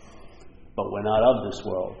world, but we're not of this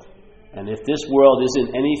world. And if this world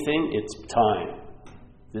isn't anything, it's time.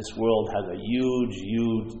 This world has a huge,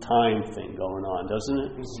 huge time thing going on, doesn't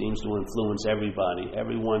it? It seems to influence everybody.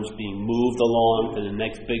 Everyone's being moved along to the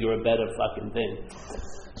next bigger, better fucking thing.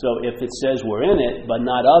 So if it says we're in it, but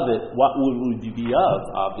not of it, what would we be of?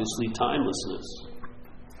 Obviously, timelessness.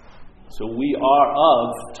 So we are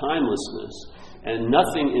of timelessness. And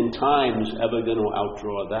nothing in time is ever going to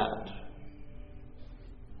outdraw that.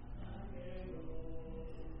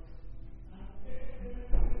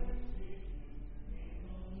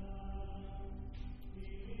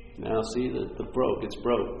 Now see, it's broke.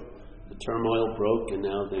 The turmoil broke, and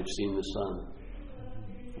now they've seen the sun.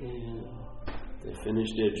 And they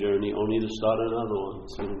finished their journey only to start another one.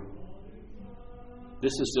 So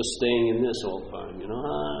this is just staying in this all the time,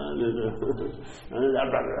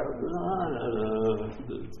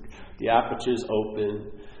 The aperture's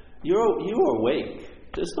open. You're awake.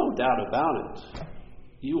 There's no doubt about it.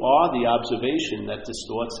 You are the observation that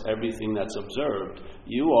distorts everything that's observed.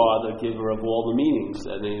 You are the giver of all the meanings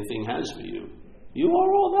that anything has for you. You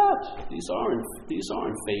are all that. These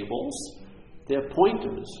aren't fables. They're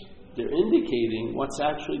pointers. They're indicating what's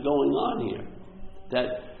actually going on here.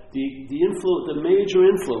 That the major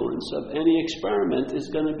influence of any experiment is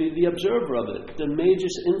going to be the observer of it. The major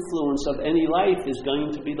influence of any life is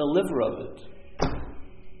going to be the liver of it.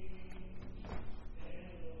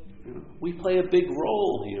 We play a big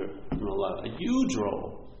role here in a lot, a huge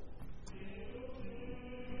role.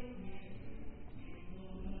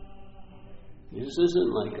 This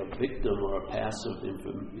isn't like a victim or a passive,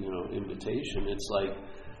 invitation. It's like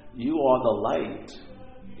you are the light.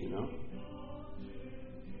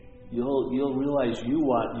 You'll realize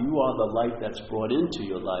you are the light that's brought into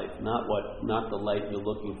your life, not the light you're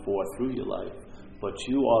looking for through your life, but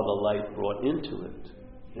you are the light brought into it.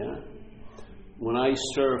 Yeah. When I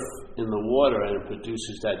surf in the water and it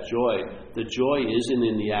produces that joy, the joy isn't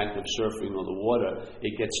in the act of surfing on the water.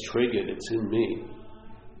 It gets triggered. It's in me.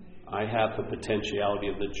 I have the potentiality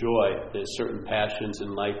of the joy. There's certain passions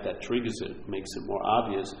in life that triggers it, makes it more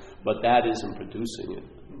obvious, but that isn't producing it.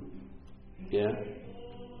 Yeah?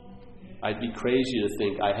 I'd be crazy to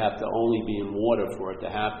think I have to only be in water for it to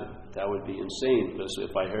happen. That would be insane, because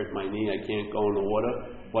if I hurt my knee, I can't go in the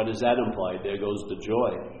water. What does that imply? There goes the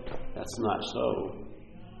joy. That's not so.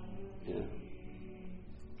 Yeah.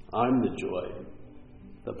 I'm the joy.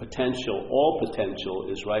 The potential, all potential,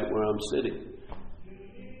 is right where I'm sitting.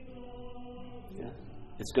 Yeah.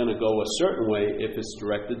 It's going to go a certain way if it's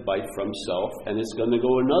directed from self, and it's going to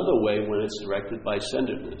go another way when it's directed by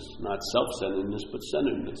centeredness. Not self-centeredness, but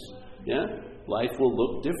centeredness. Yeah? Life will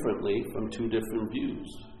look differently from two different views.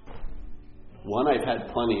 One I've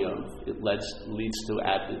had plenty of. It leads to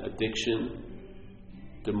addiction,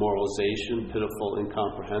 demoralization, pitiful,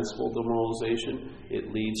 incomprehensible demoralization.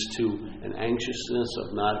 It leads to an anxiousness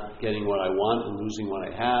of not getting what I want and losing what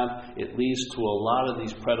I have. It leads to a lot of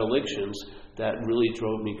these predilections that really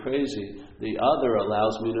drove me crazy. The other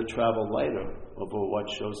allows me to travel lighter over what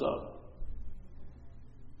shows up.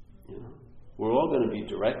 You know? We're all going to be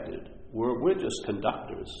directed. We're just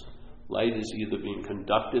conductors. Light is either being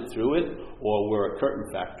conducted through it, or we're a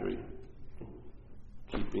curtain factory,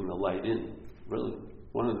 keeping the light in. Really,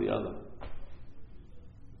 one or the other.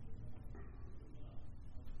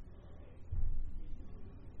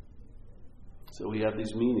 So we have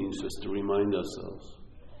these meetings just to remind ourselves.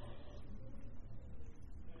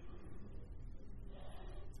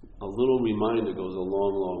 A little reminder goes a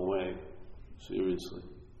long, long way. Seriously.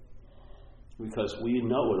 Because we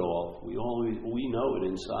know it all. We know it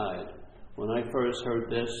inside. When I first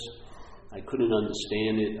heard this, I couldn't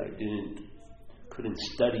understand it. I couldn't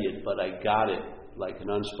study it, but I got it like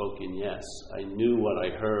an unspoken yes. I knew what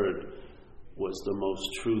I heard was the most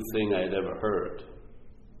true thing I had ever heard.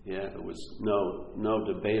 Yeah, there was no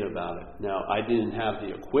debate about it. Now, I didn't have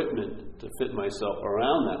the equipment to fit myself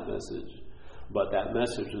around that message, but that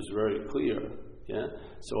message was very clear. Yeah?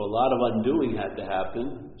 So a lot of undoing had to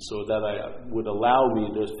happen so that I would allow me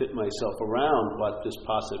to fit myself around what this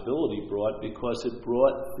possibility brought, because it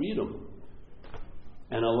brought freedom.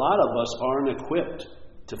 And a lot of us aren't equipped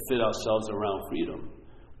to fit ourselves around freedom.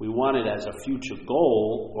 We want it as a future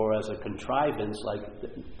goal or as a contrivance, like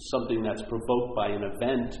something that's provoked by an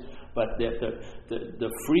event. But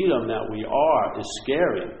the freedom that we are is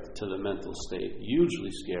scary to the mental state,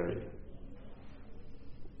 hugely scary.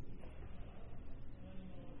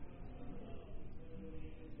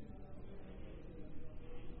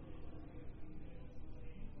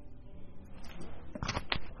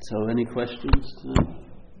 So, any questions tonight?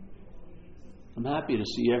 I'm happy to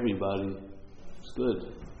see everybody. It's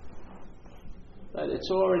good. But it's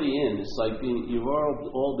already in. It's like you've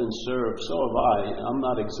all been served. So have I. I'm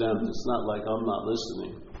not exempt. It's not like I'm not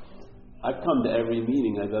listening. I've come to every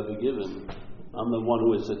meeting I've ever given. I'm the one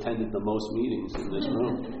who has attended the most meetings in this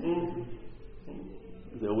room.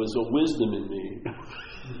 There was a wisdom in me.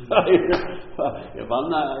 If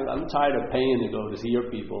I'm tired of paying to go to hear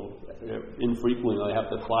people. Infrequently I have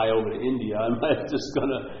to fly over to India. I'm just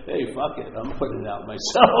hey, fuck it, I'm putting it out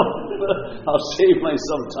myself. I'll save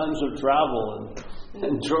myself tons of travel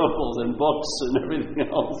and troubles and books and everything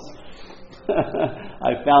else.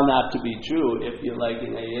 I found that to be true. If you're like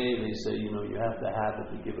in AA, they say, you have to have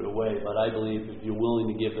it to give it away. But I believe if you're willing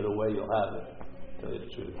to give it away, you'll have it. To tell you the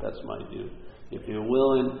truth, that's my view. If you're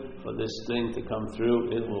willing for this thing to come through,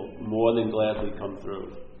 it will more than gladly come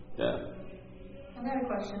through. Yeah. I've got a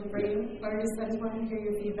question for you. I just wanted to hear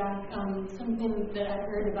your feedback on something that I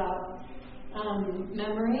heard about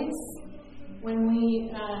memories. When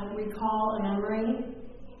we recall a memory,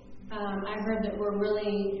 I heard that we're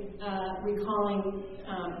really recalling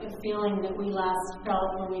the feeling that we last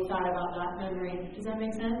felt when we thought about that memory. Does that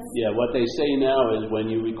make sense? Yeah, what they say now is when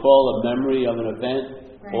you recall a memory of an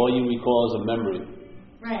event, right. all you recall is a memory.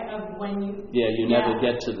 Right, of when you... Yeah, you never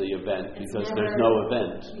get to the event because there's no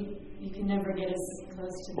event. You can never get as close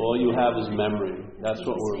to all you have is memory. That's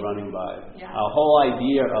what we're running by. Yeah. Our whole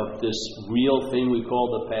idea of this real thing we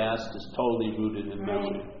call the past is totally rooted in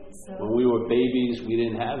memory. So when we were babies, we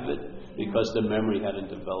didn't have it because the memory hadn't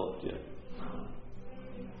developed yet.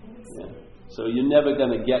 Yeah. So you're never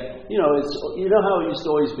going to get, it's, how it used to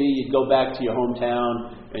always be, you'd go back to your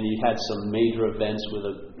hometown and you had some major events with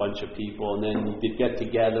a bunch of people, and then you'd get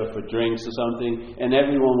together for drinks or something, and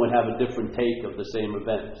everyone would have a different take of the same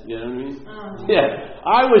event. You know what I mean? Yeah.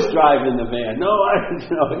 I was driving the van. No,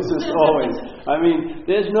 it's just always.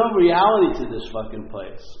 There's no reality to this fucking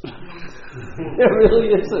place. There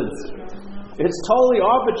really isn't. It's totally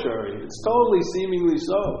arbitrary. It's totally seemingly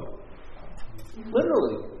so.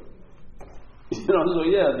 Literally. So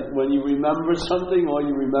yeah, when you remember something, all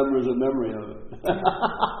you remember is a memory of it.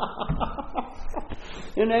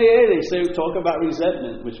 In AA, they talk about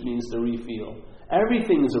resentment, which means to re-feel.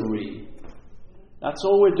 Everything is a re. That's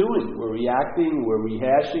all we're doing. We're reacting, we're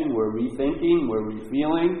rehashing, we're rethinking, we're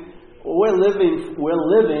re-feeling. We're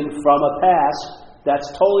living from a past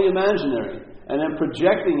that's totally imaginary, and then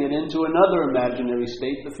projecting it into another imaginary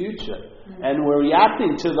state, the future. And we're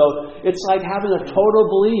reacting to those. It's like having a total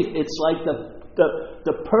belief. It's like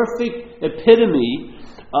the perfect epitome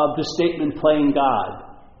of the statement playing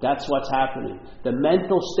God. That's what's happening. The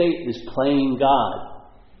mental state is playing God.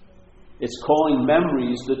 It's calling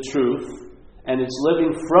memories the truth, and it's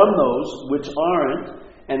living from those which aren't,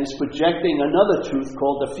 and it's projecting another truth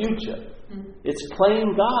called the future. It's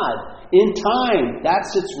playing God. In time,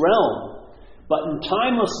 that's its realm. But in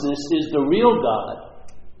timelessness is the real God.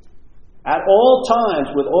 At all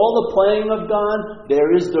times, with all the playing of God,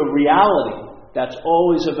 there is the reality that's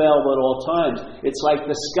always available at all times. It's like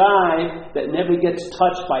the sky that never gets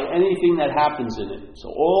touched by anything that happens in it. So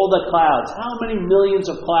all the clouds, how many millions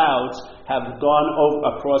of clouds have gone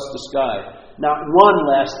across the sky? Not one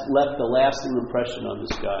left a lasting impression on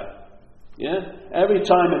the sky. Yeah? Every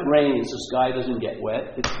time it rains, the sky doesn't get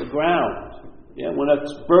wet. It's the ground. Yeah? When a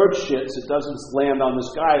bird shits, it doesn't land on the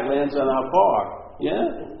sky, it lands on our car.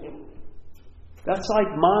 Yeah? That's like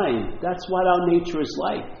mind. That's what our nature is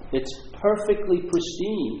like. It's perfectly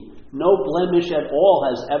pristine. No blemish at all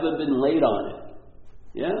has ever been laid on it.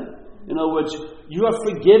 Yeah? In other words, you are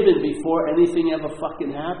forgiven before anything ever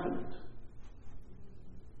fucking happened.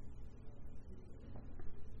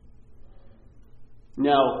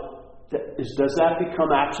 Now, does that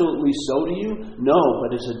become absolutely so to you? No,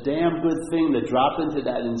 but it's a damn good thing to drop into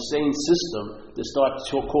that insane system to start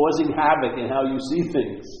causing havoc in how you see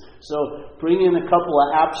things. So bring in a couple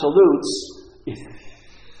of absolutes,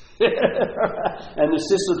 and the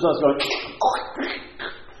system starts going,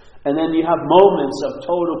 and then you have moments of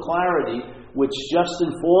total clarity, which just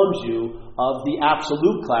informs you of the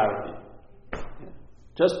absolute clarity.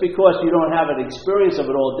 Just because you don't have an experience of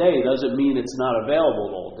it all day doesn't mean it's not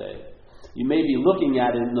available all day. You may be looking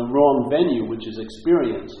at it in the wrong venue, which is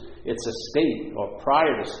experience. It's a state or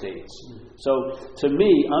prior to states. So to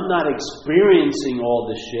me, I'm not experiencing all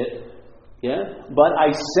this shit, yeah? But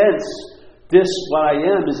I sense this, what I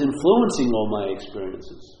am, is influencing all my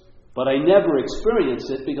experiences. But I never experience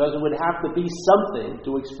it because it would have to be something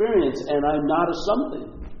to experience, and I'm not a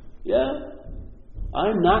something. Yeah?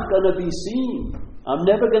 I'm not going to be seen. I'm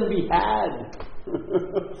never going to be had.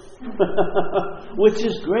 Which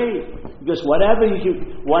is great, because whatever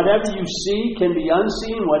you see can be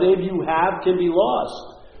unseen, whatever you have can be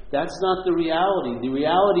lost. That's not the reality. The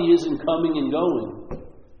reality isn't coming and going.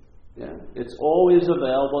 Yeah? It's always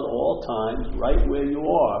available at all times, right where you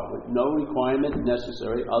are, with no requirement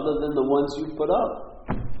necessary other than the ones you put up.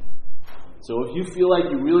 So if you feel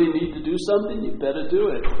like you really need to do something, you better do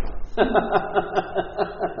it.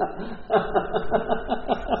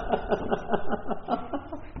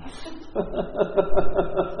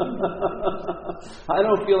 I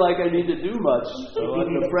don't feel like I need to do much, so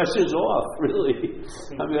the pressure's off, really.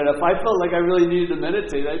 I mean, if I felt like I really needed to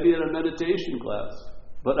meditate, I'd be in a meditation class.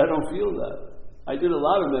 But I don't feel that. I did a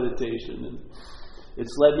lot of meditation, and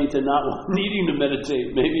it's led me to not needing to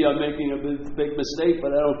meditate. Maybe I'm making a big mistake,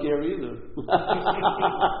 but I don't care either.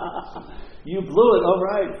 You blew it. All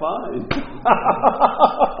right, fine.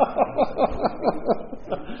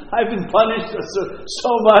 I've been punished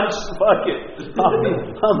so much. Fuck it.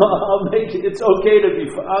 I'll make it. It's okay to be.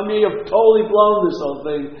 I may have totally blown this whole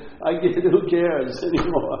thing. Who cares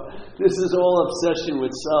anymore? This is all obsession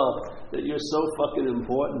with self. That you're so fucking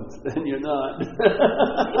important, and you're not.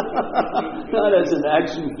 Not as an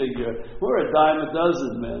action figure. We're a dime a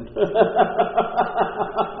dozen, man.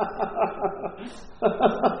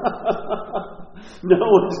 No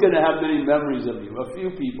one's going to have many memories of you. A few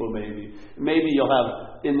people, maybe. Maybe you'll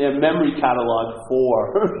have in their memory catalog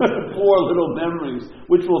 4 little memories,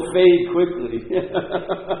 which will fade quickly.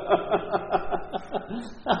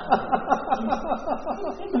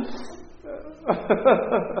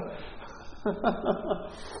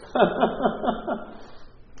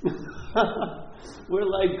 We're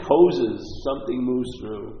like hoses, something moves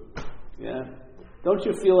through. Yeah. Don't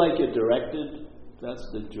you feel like you're directed? That's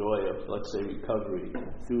the joy of, let's say, recovery.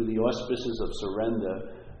 Through the auspices of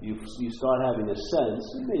surrender, you start having a sense.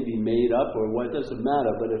 It may be made up or what, doesn't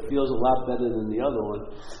matter, but it feels a lot better than the other one.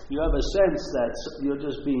 You have a sense that you're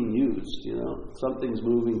just being used, something's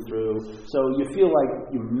moving through. So you feel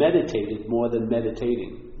like you meditated more than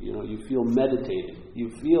meditating. You feel meditated. You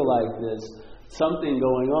feel like there's something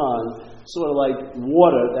going on, sort of like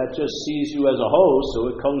water that just sees you as a hose, so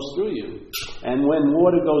it goes through you. And when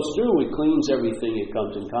water goes through, it cleans everything it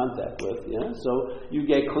comes in contact with. Yeah? So you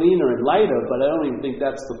get cleaner and lighter, but I don't even think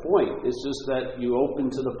that's the point. It's just that you open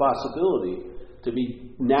to the possibility to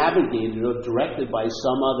be navigated or directed by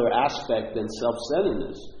some other aspect than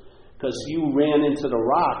self-centeredness. Because you ran into the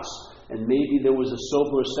rocks, and maybe there was a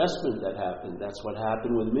sober assessment that happened. That's what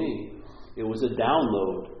happened with me. It was a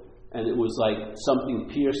download. And it was like something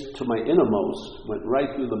pierced to my innermost, went right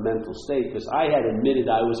through the mental state, because I had admitted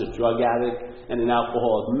I was a drug addict and an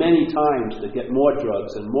alcoholic many times to get more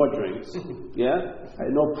drugs and more drinks. Yeah? I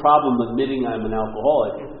had no problem admitting I'm an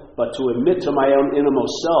alcoholic, but to admit to my own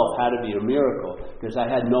innermost self had to be a miracle, because I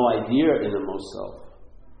had no idea innermost self.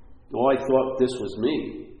 Oh, I thought this was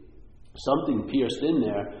me. Something pierced in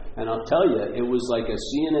there, and I'll tell you, it was like a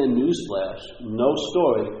CNN newsflash. No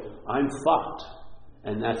story. I'm fucked.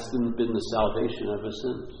 And that's been the salvation ever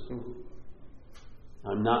since.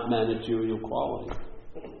 I'm not managerial quality.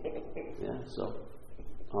 Yeah, so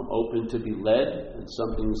I'm open to be led, and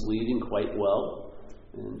something's leading quite well.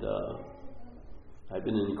 And I've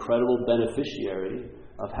been an incredible beneficiary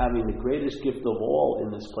of having the greatest gift of all in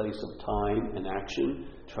this place of time and action,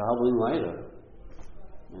 traveling lighter.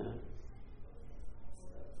 Yeah.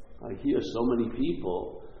 I hear so many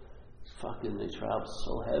people, they travel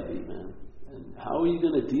so heavy, man. And how are you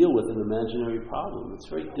going to deal with an imaginary problem? It's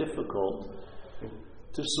very difficult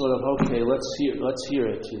to sort of, okay, let's hear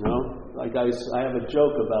it, you know? Like I have a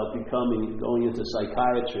joke about going into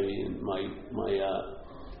psychiatry, and my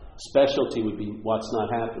specialty would be what's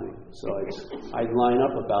not happening. So I'd line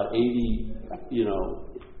up about 80,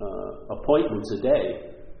 appointments a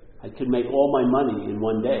day. I could make all my money in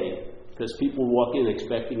one day, because people walk in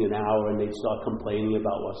expecting an hour and they'd start complaining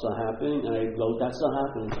about what's not happening, and I'd go, that's not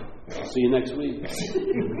happening. I'll see you next week.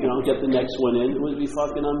 Get the next one in. It would be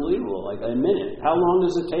fucking unbelievable. Like a minute. How long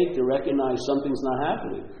does it take to recognize something's not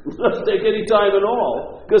happening? It doesn't take any time at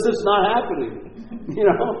all, because it's not happening.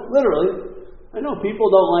 Literally. I know people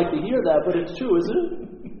don't like to hear that, but it's true, isn't it?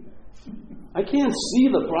 I can't see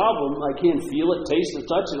the problem. I can't feel it, taste it,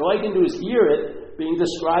 touch it. All I can do is hear it being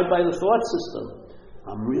described by the thought system.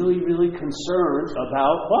 I'm really, really concerned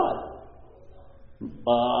about what?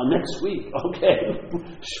 Next week. Okay.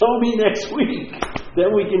 Show me next week. Then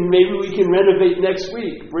maybe we can renovate next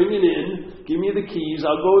week. Bring it in. Give me the keys.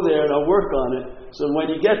 I'll go there and I'll work on it. So when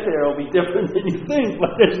you get there, it'll be different than you think,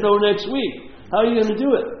 but there's no next week. How are you going to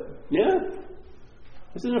do it? Yeah?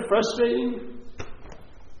 Isn't it frustrating?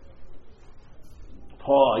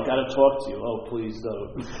 Paul, I got to talk to you. Oh, please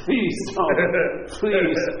don't. Please don't.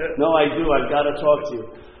 Please. No, I do. I've got to talk to you.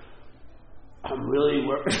 I'm really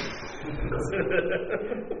working.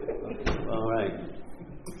 All right.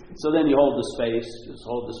 So then you hold the space. Just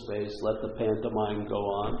hold the space. Let the pantomime go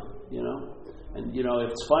on, And,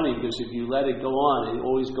 it's funny, because if you let it go on, it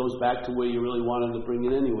always goes back to where you really wanted to bring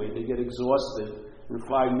it anyway. They get exhausted in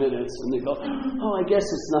 5 minutes, and they go, oh, I guess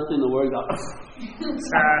it's nothing to worry about.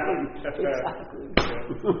 Exactly.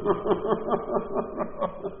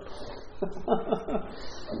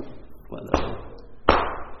 Whatever.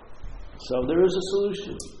 So there is a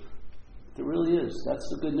solution. There really is. That's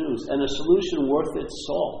the good news. And a solution worth its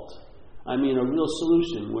salt. I mean, a real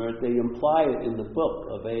solution where they imply it in the book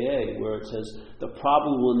of AA, where it says, the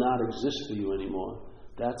problem will not exist for you anymore.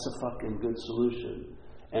 That's a fucking good solution.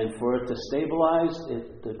 And for it to stabilize,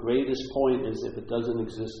 the greatest point is if it doesn't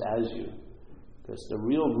exist as you. Because the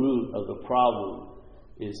real root of the problem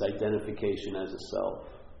is identification as a self.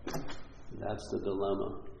 That's the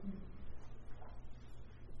dilemma.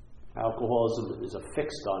 Alcoholism is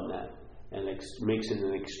affixed on that, and makes it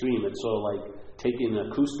an extreme. It's sort of like taking an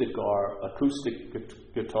acoustic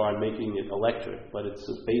guitar and making it electric, but it's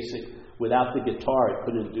a basic. Without the guitar, it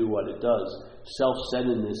couldn't do what it does.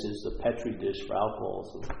 Self-centeredness is the petri dish for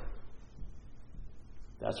alcoholism.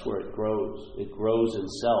 That's where it grows. It grows in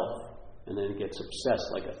self, and then it gets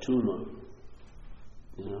obsessed like a tumor.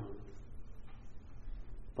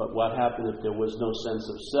 But what happened if there was no sense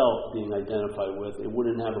of self being identified with? It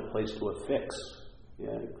wouldn't have a place to affix.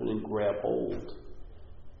 Yeah, it couldn't grab hold.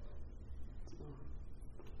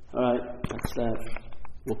 All right, that's that.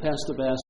 We'll pass the basket.